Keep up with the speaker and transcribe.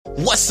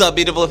What's up,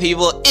 beautiful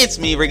people? It's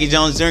me, Ricky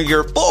Jones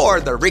Jr. for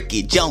the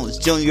Ricky Jones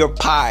Jr.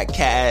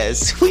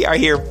 podcast. We are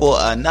here for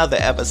another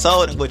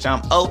episode, which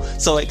I'm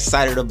so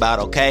excited about,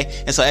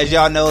 okay? And so as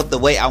y'all know, the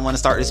way I want to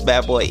start this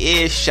bad boy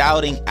is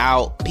shouting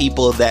out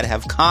people that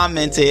have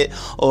commented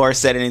or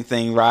said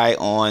anything right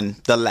on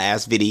the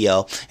last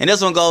video. And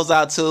this one goes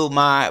out to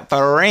my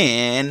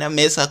friend,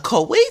 Miss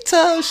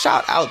Kawita.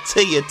 Shout out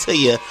to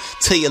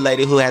you,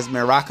 lady, who has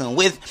been rocking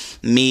with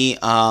me,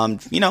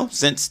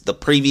 since the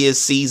previous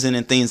season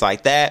and things like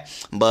that.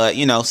 But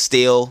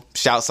still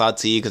shouts out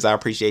to you because I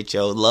appreciate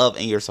your love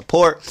and your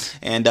support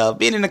and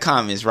being in the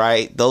comments,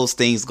 right? Those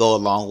things go a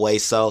long way.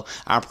 So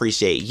I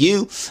appreciate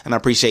you and I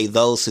appreciate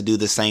those who do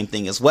the same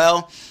thing as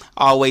well.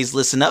 Always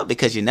listen up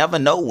because you never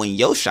know when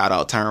your shout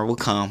out turn will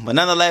come. But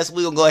nonetheless,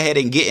 we'll go ahead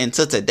and get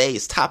into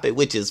today's topic,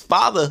 which is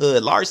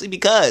fatherhood, largely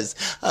because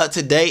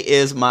today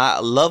is my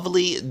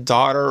lovely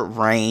daughter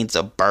Rain's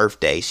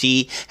birthday.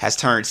 She has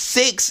turned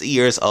 6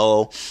 years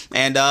old,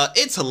 and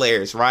it's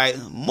hilarious, right?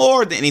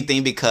 More than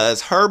anything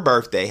because her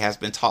birthday has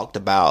been talked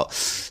about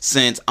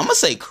since, I'm gonna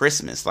say,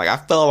 Christmas. Like, I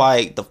feel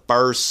like the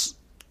first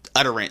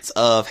utterance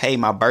of, hey,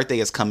 my birthday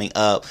is coming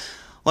up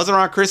was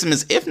around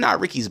Christmas, if not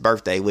Ricky's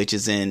birthday, which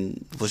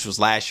was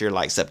last year,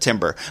 like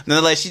September.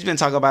 Nonetheless, she's been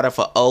talking about it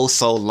for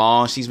so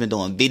long. She's been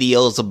doing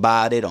videos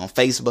about it on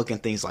Facebook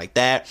and things like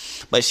that.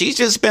 But she's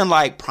just been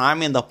like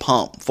priming the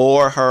pump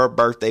for her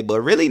birthday, but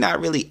really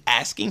not really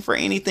asking for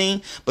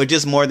anything, but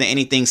just more than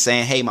anything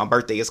saying, hey, my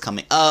birthday is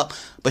coming up.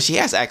 But she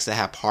has asked to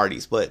have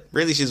parties, but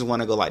really she just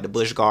want to go like the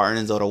Busch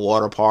Gardens or the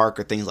water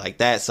park or things like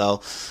that.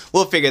 So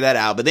we'll figure that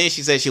out. But then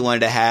she said she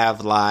wanted to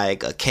have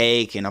like a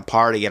cake and a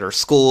party at her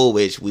school,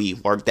 which we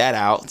worked that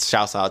out.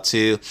 Shouts out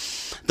to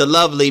the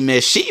lovely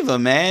Miss Shiva,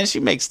 man. She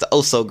makes the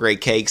so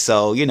great cake.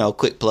 So,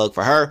 quick plug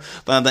for her.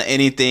 But other than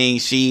anything,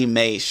 she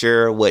made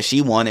sure what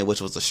she wanted,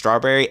 which was a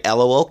strawberry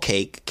LOL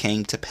cake,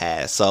 came to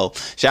pass. So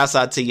shouts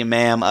out to you,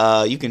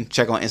 ma'am. You can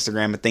check on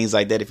Instagram and things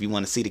like that if you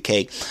want to see the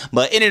cake.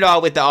 But in it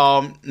all with the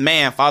all,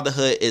 man,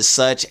 fatherhood is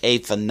such a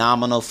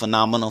phenomenal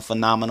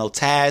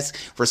task,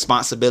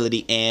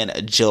 responsibility,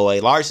 and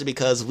joy, largely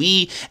because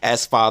we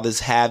as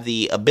fathers have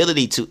the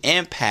ability to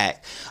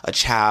impact a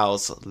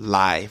child's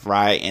life,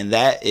 right? And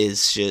that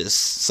is just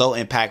so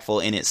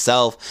impactful in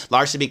itself,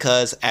 largely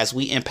because as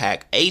we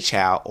impact a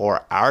child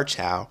or our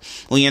child,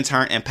 we in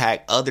turn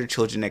impact other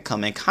children that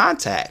come in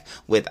contact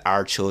with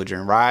our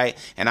children, right?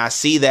 And I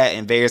see that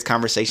in various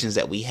conversations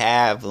that we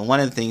have. And one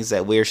of the things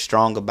that we're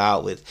strong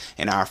about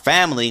in our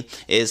family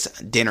is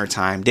dinner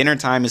time. Dinner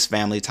time is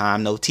family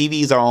time. No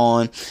TVs are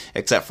on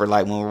except for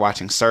like when we're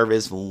watching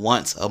service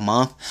once a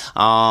month.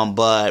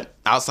 But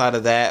outside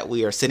of that,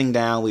 we are sitting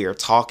down, we are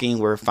talking,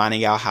 we're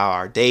finding out how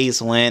our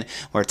days went,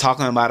 we're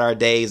talking about our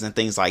days and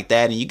things like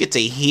that, and you get to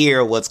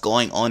hear what's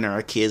going on in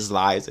our kids'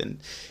 lives. And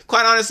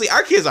quite honestly,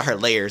 our kids are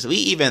hilarious. We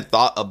even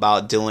thought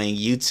about doing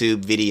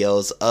YouTube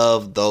videos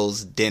of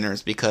those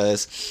dinners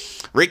because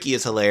Ricky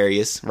is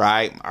hilarious,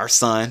 right? Our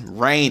son,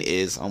 Rain,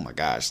 is, oh my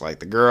gosh, like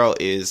the girl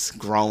is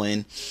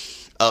growing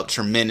up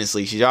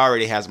tremendously. She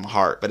already has my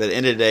heart, but at the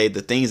end of the day,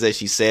 the things that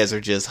she says are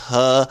just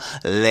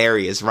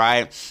hilarious,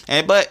 right?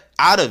 But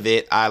out of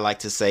it, I like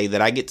to say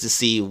that I get to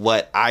see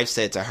what I've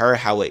said to her,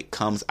 how it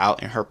comes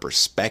out in her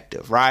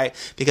perspective, right?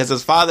 Because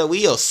as father,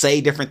 we'll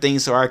say different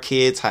things to our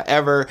kids.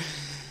 However,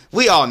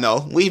 we all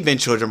know, we've been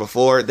children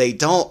before, they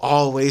don't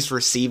always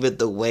receive it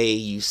the way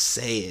you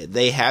say it.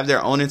 They have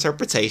their own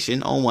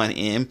interpretation on one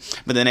end,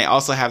 but then they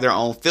also have their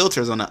own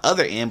filters on the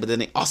other end, but then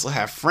they also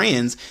have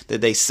friends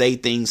that they say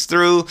things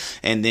through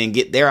and then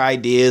get their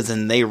ideas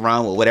and they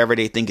run with whatever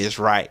they think is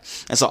right.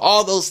 And so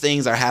all those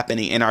things are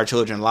happening in our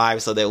children's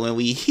lives so that when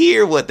we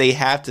hear what they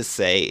have to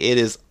say, it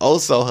is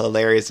also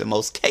hilarious in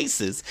most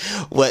cases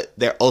what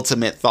their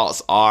ultimate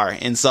thoughts are.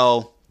 And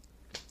so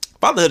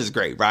fatherhood is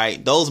great,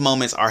 right? Those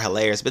moments are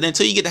hilarious, but then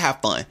until you get to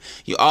have fun,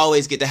 you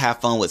always get to have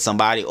fun with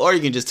somebody, or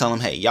you can just tell them,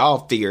 hey,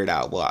 y'all figure it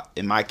out. Well,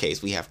 in my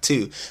case, we have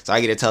two. So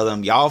I get to tell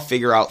them, y'all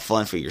figure out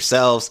fun for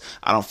yourselves.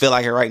 I don't feel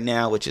like it right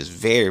now, which is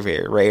very,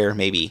 very rare,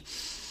 maybe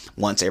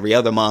once every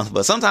other month.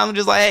 But sometimes I'm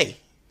just like, hey,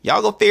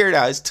 y'all go figure it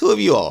out. It's two of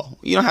you all.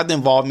 You don't have to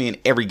involve me in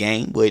every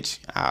game, which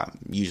I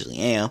usually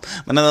am.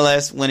 But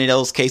nonetheless, when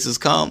those cases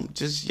come,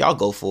 just y'all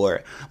go for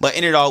it. But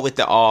in it all with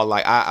the all,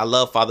 like I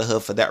love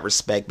fatherhood for that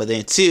respect. But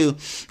then too,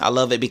 I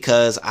love it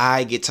because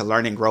I get to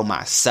learn and grow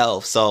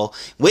myself. So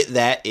with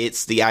that,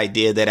 it's the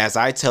idea that as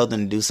I tell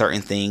them to do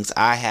certain things,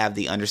 I have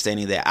the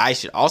understanding that I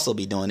should also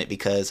be doing it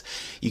because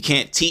you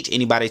can't teach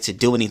anybody to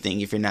do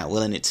anything if you're not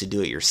willing to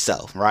do it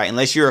yourself, right?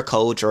 Unless you're a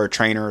coach or a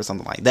trainer or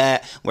something like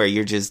that, where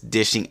you're just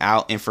dishing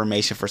out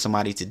information for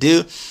somebody to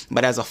do.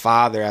 But as a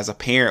father, as a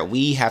parent,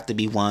 we have to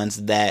be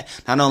ones that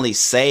not only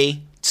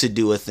say to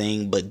do a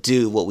thing, but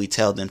do what we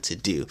tell them to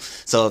do.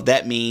 So if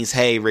that means,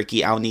 hey,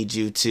 Ricky, I'll need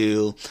you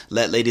to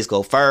let ladies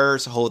go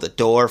first, hold the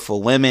door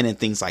for women and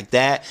things like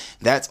that,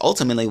 that's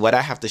ultimately what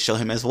I have to show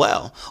him as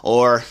well.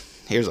 Or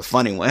here's a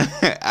funny one.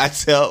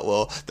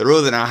 The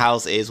rules in our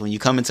house is when you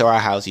come into our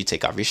house, you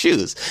take off your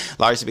shoes,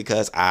 largely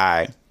because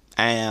I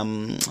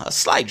am a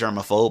slight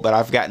germaphobe, but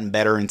I've gotten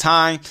better in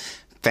time.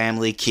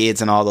 family,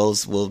 kids, and all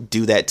those will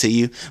do that to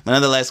you. But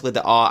nonetheless, with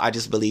it all, I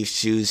just believe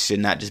shoes should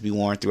not just be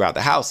worn throughout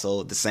the house.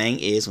 So the saying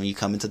is, when you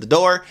come into the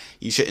door,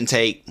 you shouldn't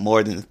take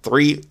more than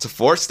 3 to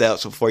 4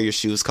 steps before your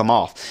shoes come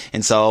off.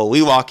 And so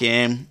we walk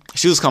in,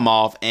 shoes come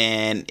off,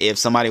 and if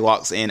somebody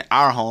walks in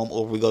our home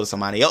or we go to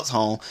somebody else's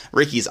home,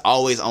 Ricky's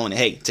always on it.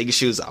 Hey, take your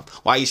shoes off.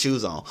 Why your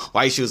shoes on?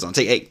 Why your shoes on?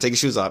 Take your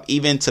shoes off.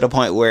 Even to the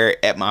point where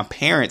at my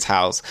parents'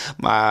 house,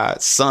 my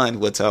son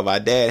would tell my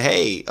dad,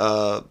 hey,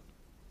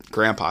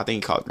 Grandpa, I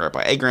think he called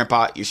Grandpa, hey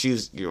Grandpa,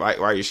 why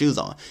are your shoes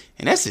on?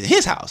 And that's in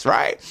his house,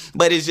 right?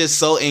 But it's just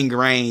so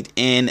ingrained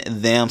in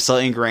them, so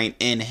ingrained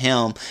in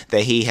him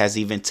that he has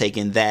even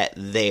taken that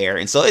there.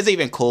 And so it's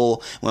even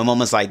cool when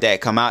moments like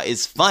that come out.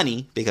 It's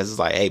funny because it's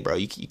like, hey bro,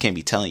 you can't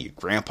be telling your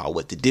grandpa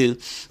what to do.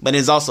 But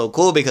it's also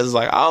cool because it's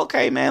like, oh,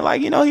 okay man,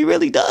 like, he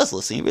really does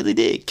listen. He really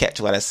did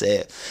catch what I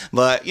said.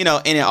 But in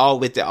it all,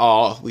 with it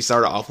all, we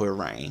started off with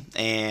Rain.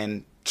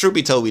 And truth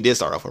be told, we did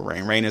start off with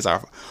Rain. Rain is our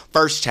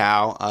first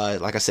child.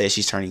 Like I said,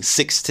 she's turning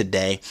 6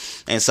 today.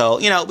 And so,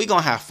 we're going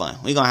to have fun.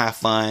 We're going to have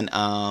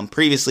fun.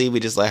 Previously, we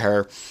just let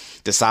her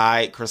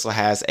decide. Crystal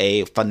has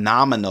a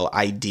phenomenal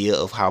idea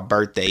of how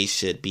birthdays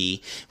should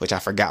be, which I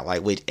forgot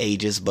like which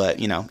ages, but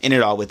in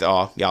it all, with it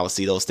all, y'all will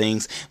see those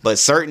things. But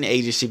certain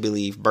ages she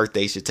believes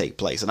birthdays should take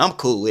place. And I'm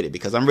cool with it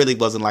because I really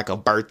wasn't like a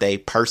birthday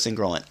person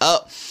growing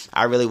up.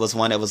 I really was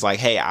one that was like,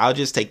 hey, I'll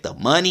just take the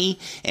money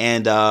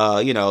and,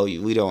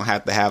 we don't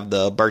have to have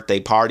the birthday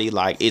party.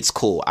 Like, it's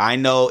cool. I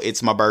know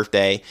it's my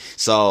birthday,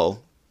 so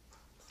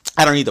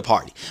I don't need the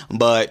party,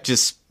 but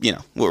just,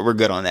 we're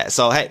good on that.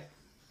 So, hey,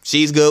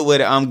 she's good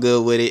with it. I'm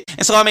good with it.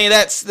 And so,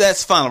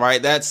 that's fun,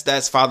 right?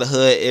 That's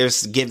fatherhood.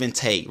 It's give and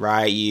take,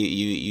 right?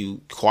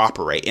 You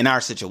cooperate. In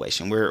our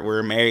situation,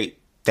 we're married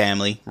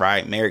family,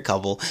 right? Married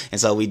couple. And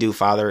so we do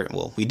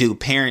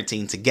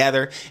parenting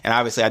together. And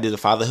obviously I do the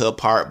fatherhood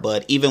part,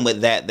 but even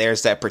with that,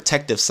 there's that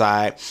protective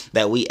side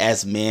that we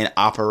as men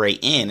operate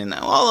in. And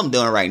all I'm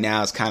doing right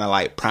now is kind of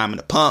like priming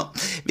the pump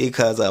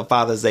because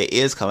Father's Day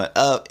is coming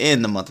up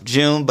in the month of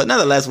June. But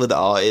nonetheless, with it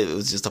all, it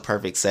was just a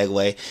perfect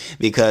segue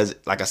because,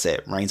 like I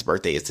said, Rain's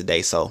birthday is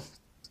today. So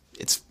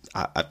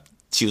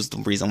she was the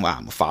reason why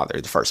I'm a father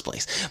in the first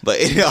place. But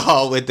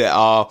with it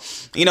all,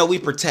 we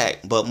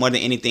protect. But more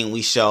than anything,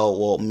 we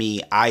show,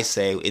 I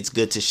say it's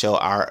good to show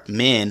our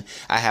men.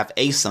 I have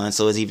a son,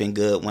 so it's even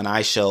good when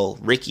I show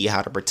Ricky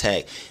how to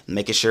protect,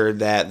 making sure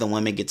that the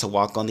women get to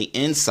walk on the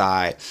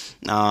inside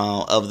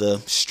of the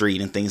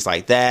street and things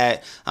like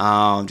that.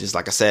 Just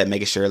like I said,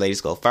 making sure ladies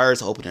go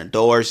first, open their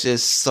doors,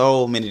 just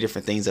so many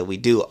different things that we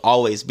do.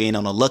 Always being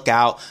on the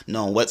lookout,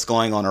 knowing what's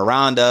going on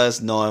around us,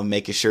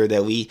 making sure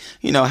that we,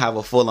 have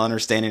a full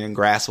understanding and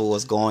grasp of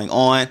what's going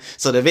on.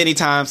 So that if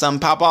anytime something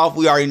pop off,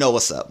 we already know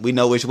what's up. We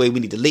know which way we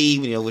need to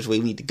leave. We know which way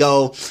we need to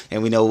go,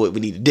 and we know what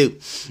we need to do.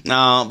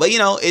 But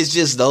it's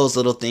just those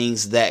little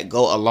things that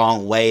go a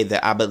long way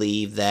that I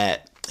believe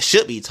that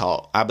should be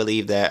taught. I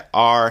believe that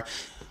are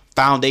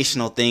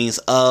foundational things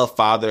of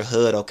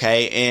fatherhood,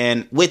 okay?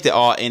 And with it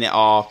all, in it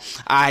all,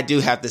 I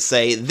do have to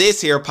say this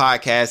here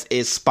podcast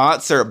is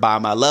sponsored by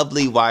my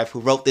lovely wife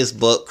who wrote this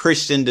book,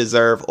 Christians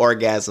Deserve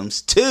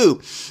Orgasms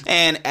Too.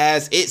 And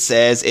as it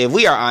says, if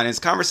we are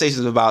honest,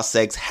 conversations about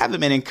sex haven't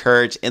been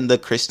encouraged in the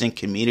Christian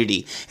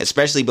community,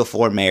 especially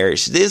before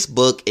marriage. This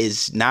book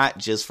is not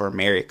just for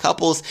married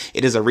couples.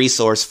 It is a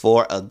resource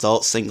for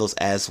adult singles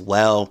as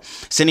well.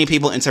 Sending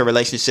people into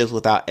relationships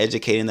without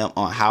educating them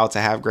on how to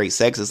have great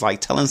sex is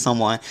like telling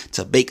someone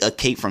to bake a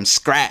cake from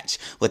scratch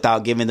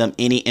without giving them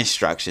any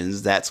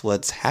instructions. That's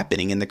what's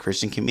happening in the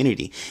Christian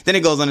community. Then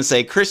it goes on to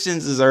say,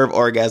 Christians Deserve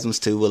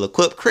Orgasms Too will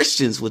equip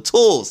Christians with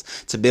tools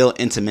to build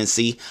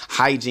intimacy,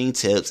 hygiene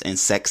tips, and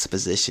sex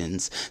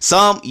positions.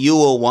 Some you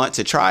will want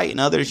to try, and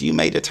others you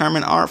may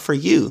determine aren't for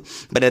you.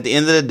 But at the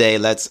end of the day,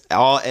 let's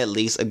all at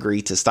least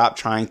agree to stop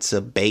trying to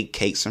bake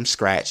cakes from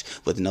scratch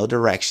with no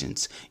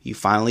directions. You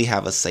finally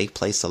have a safe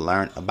place to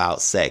learn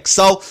about sex.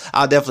 So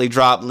I'll definitely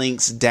drop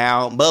links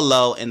down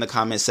below in the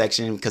comment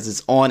section because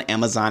it's on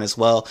Amazon as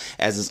well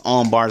as it's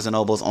on Barnes and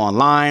Nobles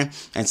online.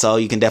 And so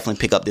you can definitely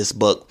pick up this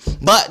book.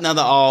 But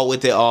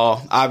with it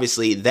all,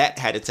 obviously that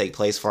had to take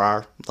place for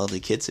our lovely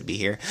kids to be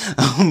here.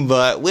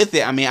 But with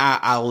it,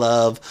 I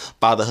love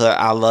fatherhood.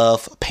 I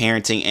love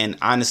parenting. And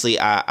honestly,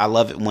 I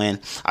love it when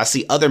I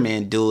see other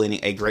men doing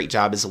a great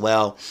job as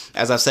well.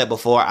 As I've said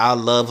before, I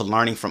love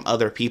learning from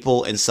other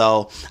people. And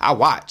so I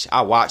watch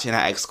and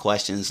I ask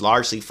questions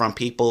largely from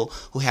people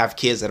who have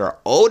kids that are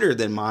older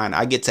than mine.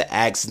 I get to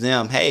ask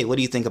them, hey, what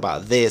do you think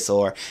about this?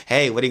 Or,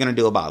 hey, what are you going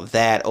to do about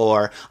that?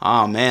 Or,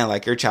 oh man,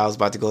 like your child's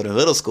about to go to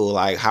middle school.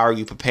 Like, how are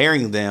you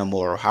preparing them?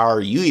 Or how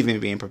are you even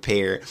being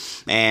prepared?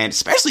 And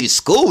especially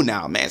school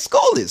now, man,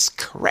 school is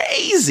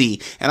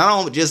crazy. And I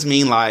don't just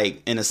mean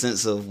like in a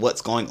sense of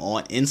what's going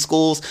on in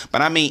schools,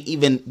 but I mean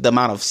even the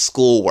amount of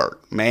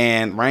schoolwork,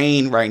 man.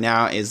 Rain right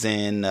now is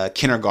in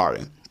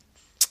kindergarten.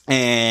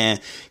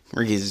 And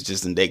Ricky's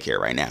just in daycare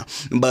right now.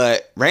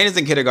 But Raina's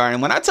in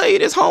kindergarten. When I tell you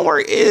this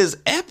homework is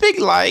epic,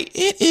 like,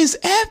 it is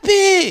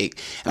epic.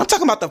 And I'm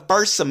talking about the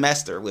first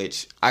semester,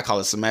 which I call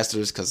it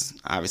semesters because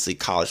obviously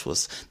college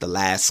was the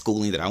last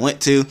schooling that I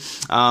went to.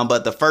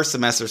 But the first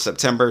semester,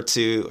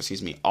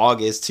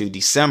 August to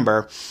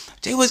December,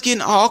 they was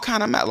getting all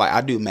kind of math. Like,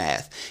 I do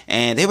math.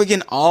 And they were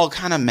getting all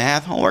kind of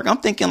math homework. I'm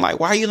thinking, like,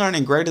 why are you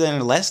learning greater than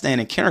or less than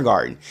in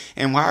kindergarten?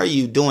 And why are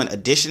you doing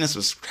addition and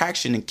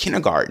subtraction in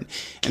kindergarten?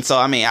 And so,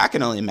 I mean, I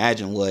can only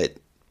imagine what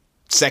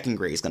second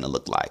grade is going to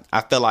look like.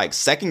 I feel like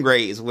second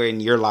grade is when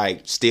you're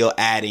like still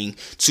adding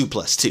 2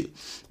 plus 2.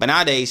 But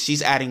nowadays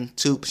she's adding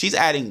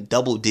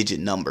double digit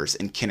numbers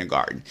in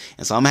kindergarten.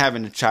 And so I'm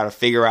having to try to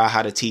figure out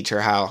how to teach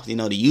her how,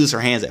 to use her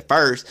hands at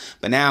first.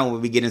 But now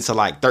when we get into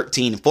like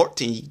 13 and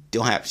 14,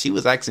 she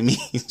was asking me,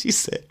 she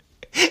said,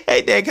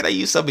 "Hey, Dad, can I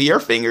use some of your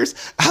fingers?"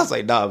 I was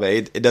like, "No,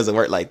 man, it doesn't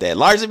work like that."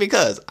 Largely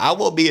because I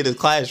will be in the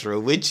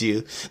classroom with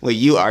you when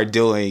you are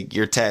doing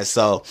your test.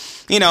 So,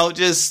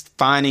 just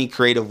finding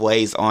creative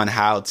ways on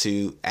how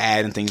to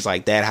add and things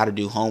like that, how to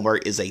do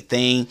homework is a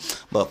thing.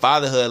 But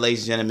fatherhood,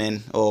 ladies and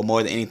gentlemen, or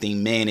more than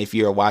anything, men, if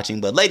you're watching,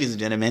 but ladies and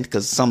gentlemen,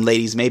 because some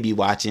ladies may be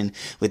watching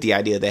with the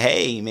idea that,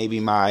 hey, maybe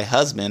my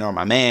husband or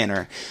my man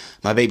or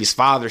my baby's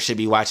father should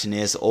be watching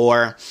this,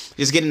 or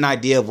just get an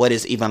idea of what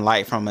it's even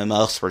like from a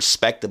male's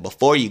perspective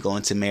before you go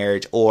into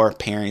marriage or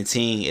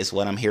parenting is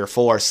what I'm here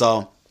for.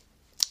 So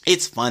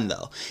it's fun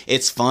though.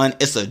 It's fun.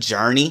 It's a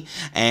journey.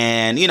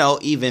 And,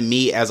 even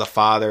me as a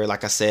father,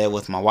 like I said,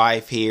 with my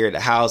wife here at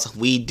the house,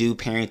 we do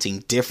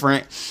parenting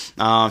different.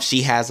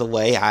 She has a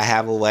way, I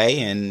have a way.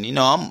 And,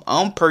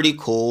 I'm pretty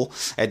cool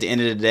at the end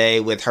of the day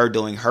with her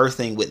doing her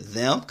thing with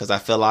them. Cause I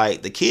feel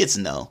like the kids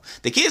know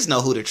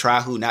who to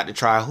try, who not to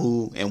try,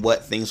 who and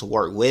what things will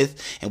work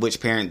with and which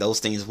parent those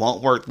things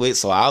won't work with.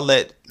 So I'll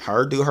let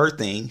her do her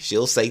thing.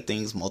 She'll say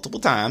things multiple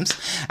times.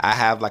 I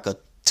have like a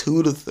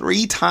 2 to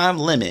 3 time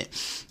limit,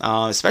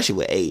 especially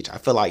with age. I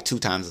feel like 2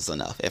 times is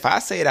enough. If I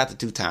say it after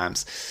 2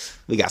 times,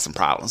 we got some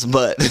problems.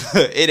 But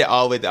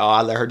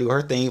I let her do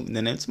her thing, and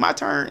then it's my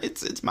turn.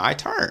 It's my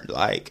turn.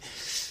 Like,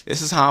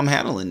 this is how I'm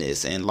handling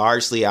this, and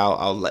largely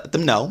I'll let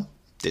them know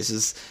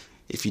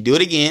if you do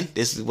it again,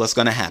 this is what's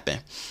gonna happen.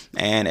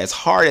 And as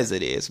hard as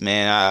it is,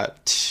 man,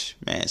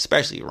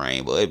 especially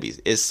Rainbow,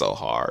 it's so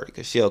hard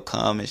because she'll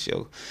come and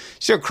she'll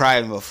cry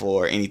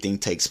before anything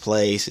takes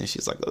place, and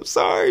she's like, "I'm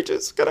sorry,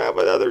 just gonna have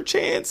another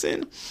chance."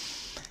 And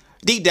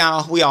deep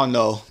down, we all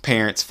know,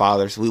 parents,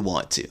 fathers, we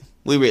want to,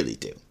 we really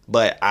do.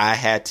 But I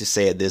had to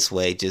say it this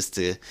way just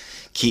to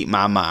keep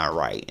my mind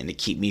right and to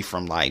keep me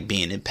from like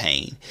being in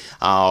pain.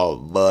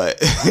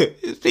 But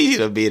speaking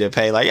of being in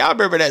pain, like, y'all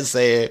remember that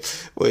saying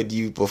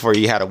before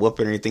you had a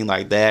whooping or anything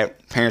like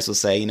that, parents will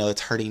say,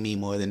 it's hurting me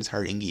more than it's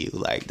hurting you.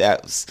 Like,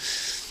 that's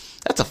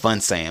a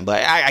fun saying,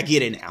 but I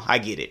get it now. I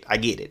get it. I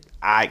get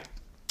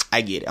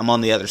it. I'm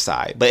on the other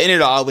side. But in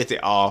it all, with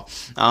it all,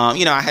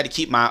 I had to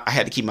keep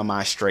my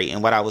mind straight.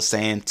 And what I was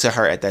saying to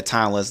her at that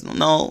time was,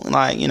 no,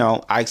 like,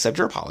 I accept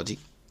your apology,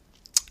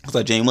 because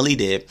I genuinely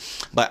did.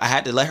 But I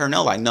had to let her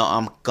know, like, no,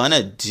 I'm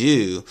gonna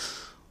do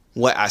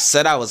what I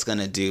said I was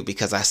gonna do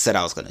because I said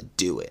I was gonna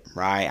do it,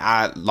 right?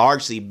 I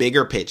largely,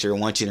 bigger picture,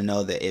 want you to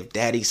know that if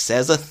daddy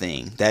says a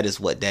thing, that is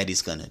what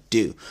daddy's gonna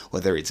do,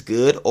 whether it's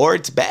good or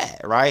it's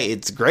bad, right?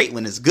 It's great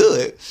when it's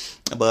good,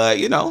 but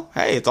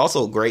hey, it's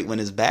also great when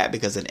it's bad,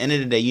 because at the end of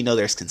the day,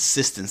 there's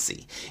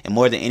consistency. And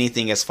more than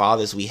anything, as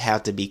fathers, we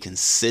have to be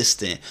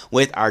consistent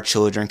with our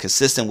children,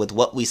 consistent with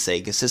what we say,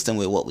 consistent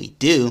with what we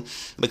do,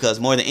 because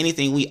more than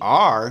anything, we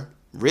are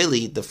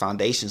really the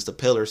foundations, the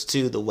pillars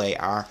to the way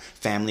our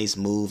families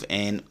move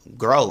and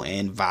grow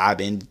and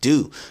vibe and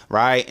do,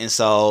 right? And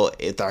so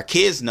if our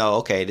kids know,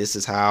 okay, this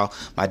is how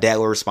my dad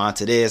will respond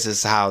to this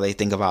is how they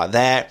think about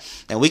that,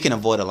 then we can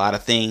avoid a lot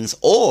of things,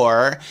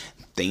 or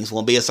things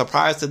won't be a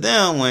surprise to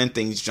them when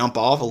things jump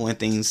off, or when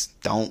things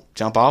don't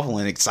jump off, or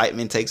when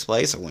excitement takes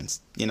place, or when,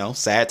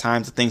 sad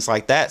times and things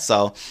like that.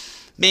 So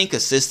being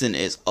consistent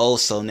is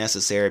also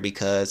necessary,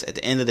 because at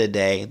the end of the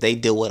day, they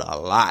deal with a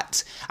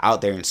lot out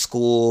there in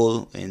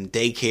school, in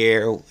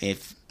daycare,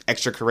 if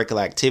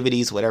extracurricular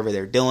activities, whatever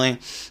they're doing.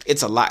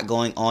 It's a lot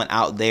going on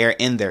out there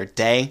in their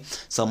day.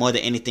 So more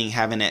than anything,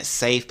 having that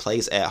safe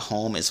place at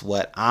home is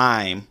what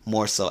I'm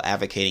more so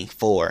advocating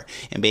for.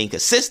 And being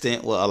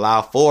consistent will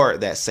allow for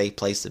that safe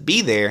place to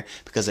be there,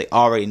 because they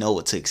already know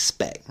what to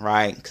expect,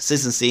 right?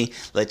 Consistency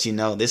lets you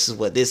know this is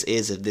what this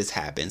is if this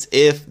happens.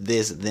 If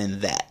this,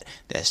 then that.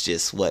 That's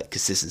just what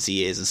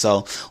consistency is. And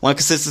so one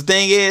consistent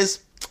thing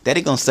is,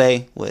 daddy gonna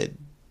say what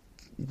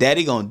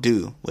daddy gonna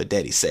do what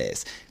daddy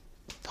says.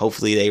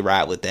 Hopefully they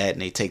ride with that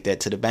and they take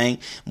that to the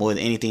bank. More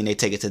than anything, they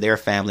take it to their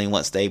family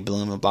once they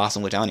bloom and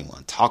blossom, which I don't even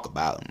want to talk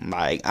about.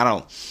 Like,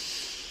 I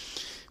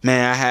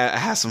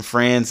have some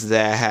friends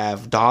that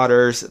have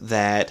daughters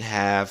that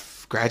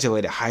have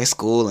graduated high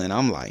school, and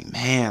I'm like,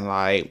 man,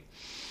 like,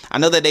 I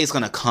know that day's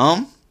gonna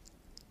come,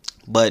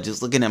 but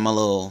just looking at my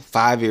little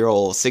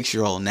 5-year-old,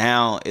 6-year-old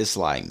now, it's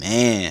like,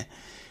 man,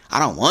 I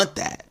don't want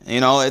that.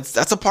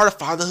 That's a part of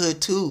fatherhood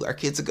too. Our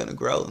kids are going to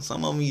grow. And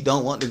some of them you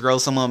don't want to grow.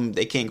 Some of them,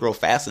 they can't grow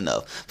fast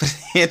enough. But at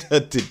the end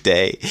of the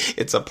day,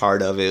 it's a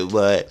part of it.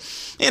 But,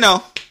 in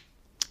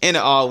it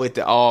all with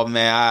it all,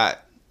 man,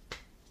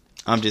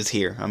 I'm just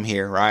here. I'm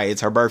here, right?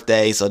 It's her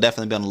birthday, so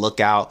definitely be on the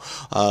lookout.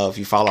 If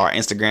you follow our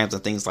Instagrams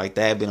and things like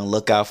that, be on the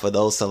lookout for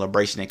those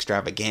celebration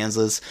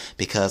extravaganzas.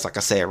 Because, like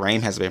I said,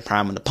 Rain has been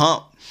priming the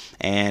pump.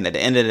 And at the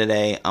end of the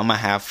day, I'm going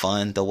to have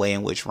fun the way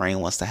in which Rain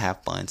wants to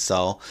have fun.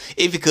 So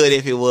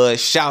if you would,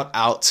 shout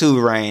out to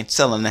Rain,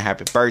 telling her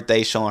happy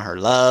birthday, showing her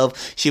love.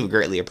 She would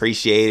greatly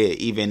appreciate it.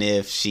 Even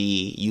if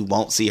you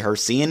won't see her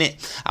seeing it,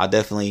 I'll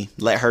definitely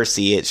let her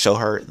see it, show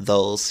her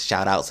those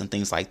shout outs and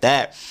things like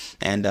that.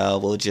 And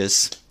we'll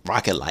just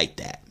rock it like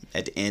that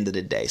at the end of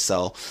the day.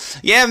 So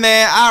yeah,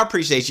 man, I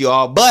appreciate you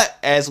all. But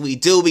as we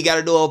do, we got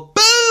to do a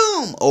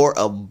boom or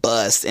a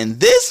bust. And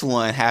this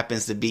one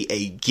happens to be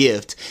a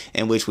gift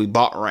in which we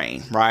bought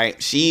Rain,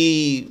 right?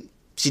 She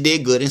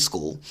did good in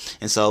school.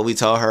 And so we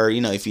told her,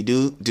 if you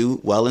do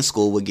well in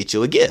school, we'll get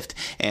you a gift.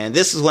 And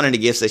this is one of the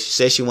gifts that she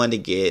said she wanted to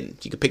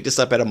get. You can pick this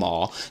up at a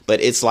mall,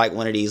 but it's like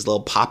one of these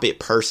little pop-it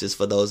purses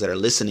for those that are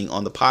listening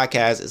on the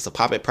podcast. It's a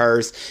pop-it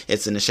purse.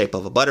 It's in the shape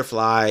of a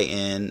butterfly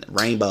and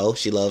rainbow.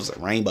 She loves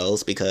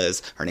rainbows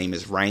because her name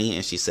is Rain,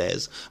 and she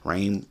says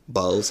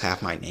rainbows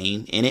have my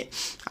name in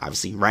it.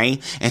 Obviously, Rain.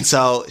 And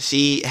so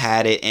she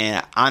had it,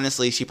 and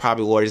honestly, she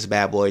probably wore this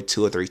bad boy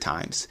 2 or 3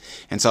 times.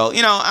 And so,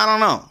 I don't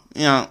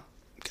know.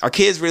 Our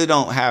kids really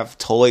don't have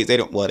toys. They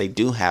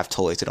do have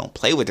toys. They don't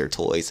play with their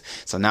toys.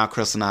 So now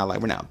Crystal and I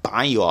we're not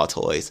buying you all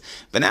toys.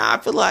 But now I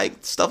feel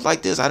like stuff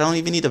like this, I don't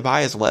even need to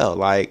buy as well.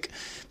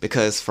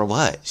 Because for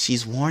what?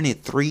 She's worn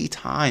it 3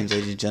 times,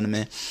 ladies and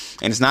gentlemen.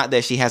 And it's not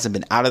that she hasn't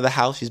been out of the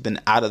house. She's been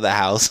out of the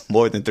house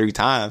more than 3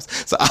 times.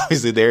 So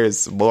obviously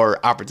there's more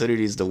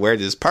opportunities to wear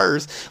this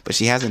purse, but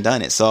she hasn't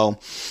done it. So,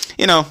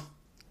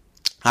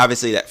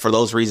 obviously that for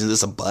those reasons,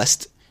 it's a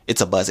bust. It's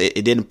a buzz. It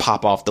didn't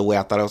pop off the way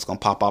I thought it was going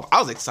to pop off. I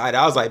was excited.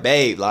 I was like,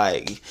 babe,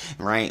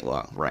 Rain,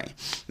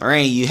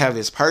 you have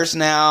this purse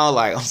now.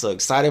 I'm so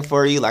excited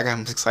for you.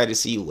 I'm excited to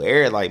see you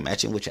wear it,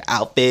 matching with your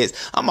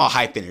outfits. I'm all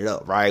hyping it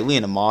up, right? We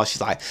in the mall.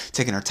 She's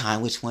taking her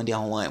time. Which one do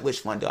I want?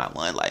 Which one do I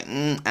want?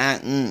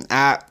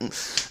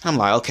 I'm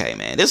like, okay,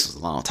 man, this was a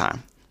long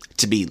time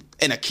to be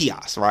in a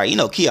kiosk, right?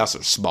 Kiosks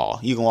are small.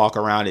 You can walk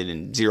around it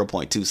in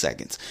 0.2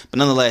 seconds. But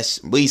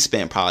nonetheless, we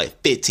spent probably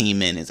 15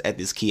 minutes at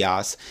this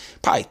kiosk,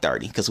 probably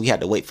 30, because we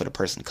had to wait for the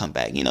person to come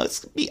back.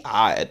 It's be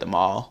odd at the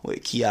mall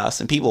with kiosks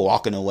and people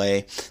walking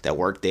away that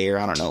work there.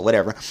 I don't know,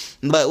 whatever.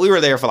 But we were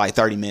there for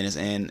 30 minutes,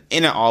 and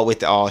in it all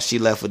with it all, she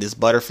left with this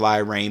butterfly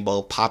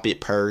rainbow pop-it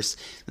purse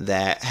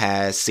that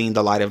has seen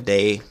the light of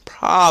day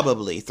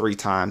probably 3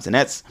 times. And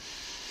that's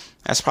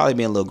probably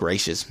being a little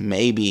gracious.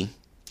 Maybe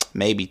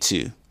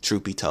 2.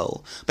 Truth be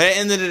told. But at the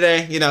end of the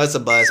day, it's a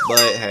buzz. But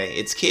hey,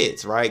 it's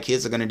kids, right?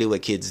 Kids are going to do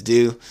what kids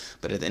do.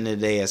 But at the end of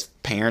the day, as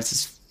parents,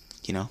 as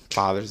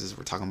fathers, as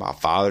we're talking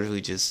about fathers, we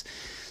just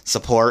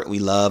support, we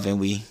love, and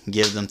we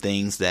give them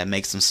things that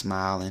makes them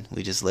smile, and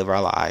we just live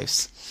our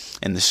lives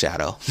in the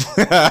shadow.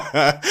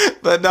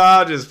 But no,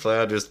 I'm just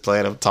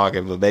playing. I'm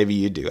talking, but maybe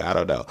you do. I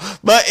don't know.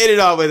 But in it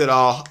all with it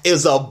all, it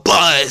was a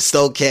bust.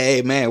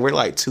 Okay, man,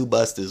 we're 2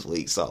 busts this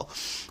week, so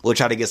we'll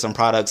try to get some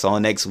products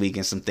on next week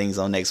and some things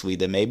on next week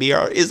that maybe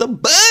is a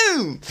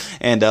boom.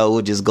 And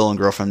we'll just go and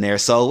grow from there.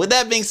 So with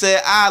that being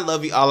said, I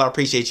love you all. I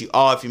appreciate you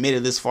all. If you made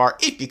it this far,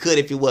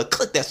 if you would,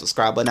 click that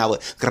subscribe button. I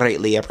would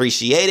greatly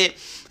appreciate it.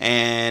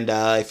 And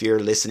if you're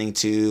listening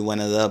to one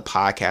of the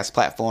podcast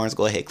platforms,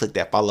 go ahead, click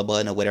that follow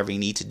button or whatever you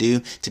need to do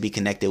to be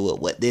connected with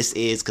what this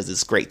is, because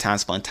it's great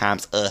times, fun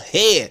times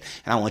ahead.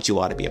 And I want you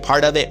all to be a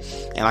part of it.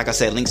 And like I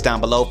said, links down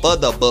below for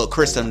the book,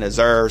 Crystal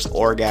Deserves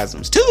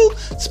Orgasms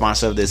 2,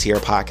 sponsor of this here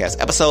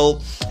podcast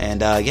episode. And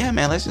yeah,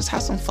 man, let's just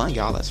have some fun,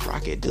 y'all. Let's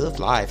rock it. Do it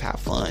live.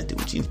 Have fun. Do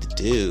what you have to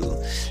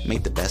do.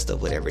 Make the best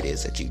of whatever it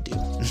is that you do.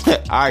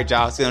 All right,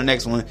 y'all. See you on the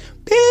next one.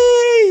 Peace.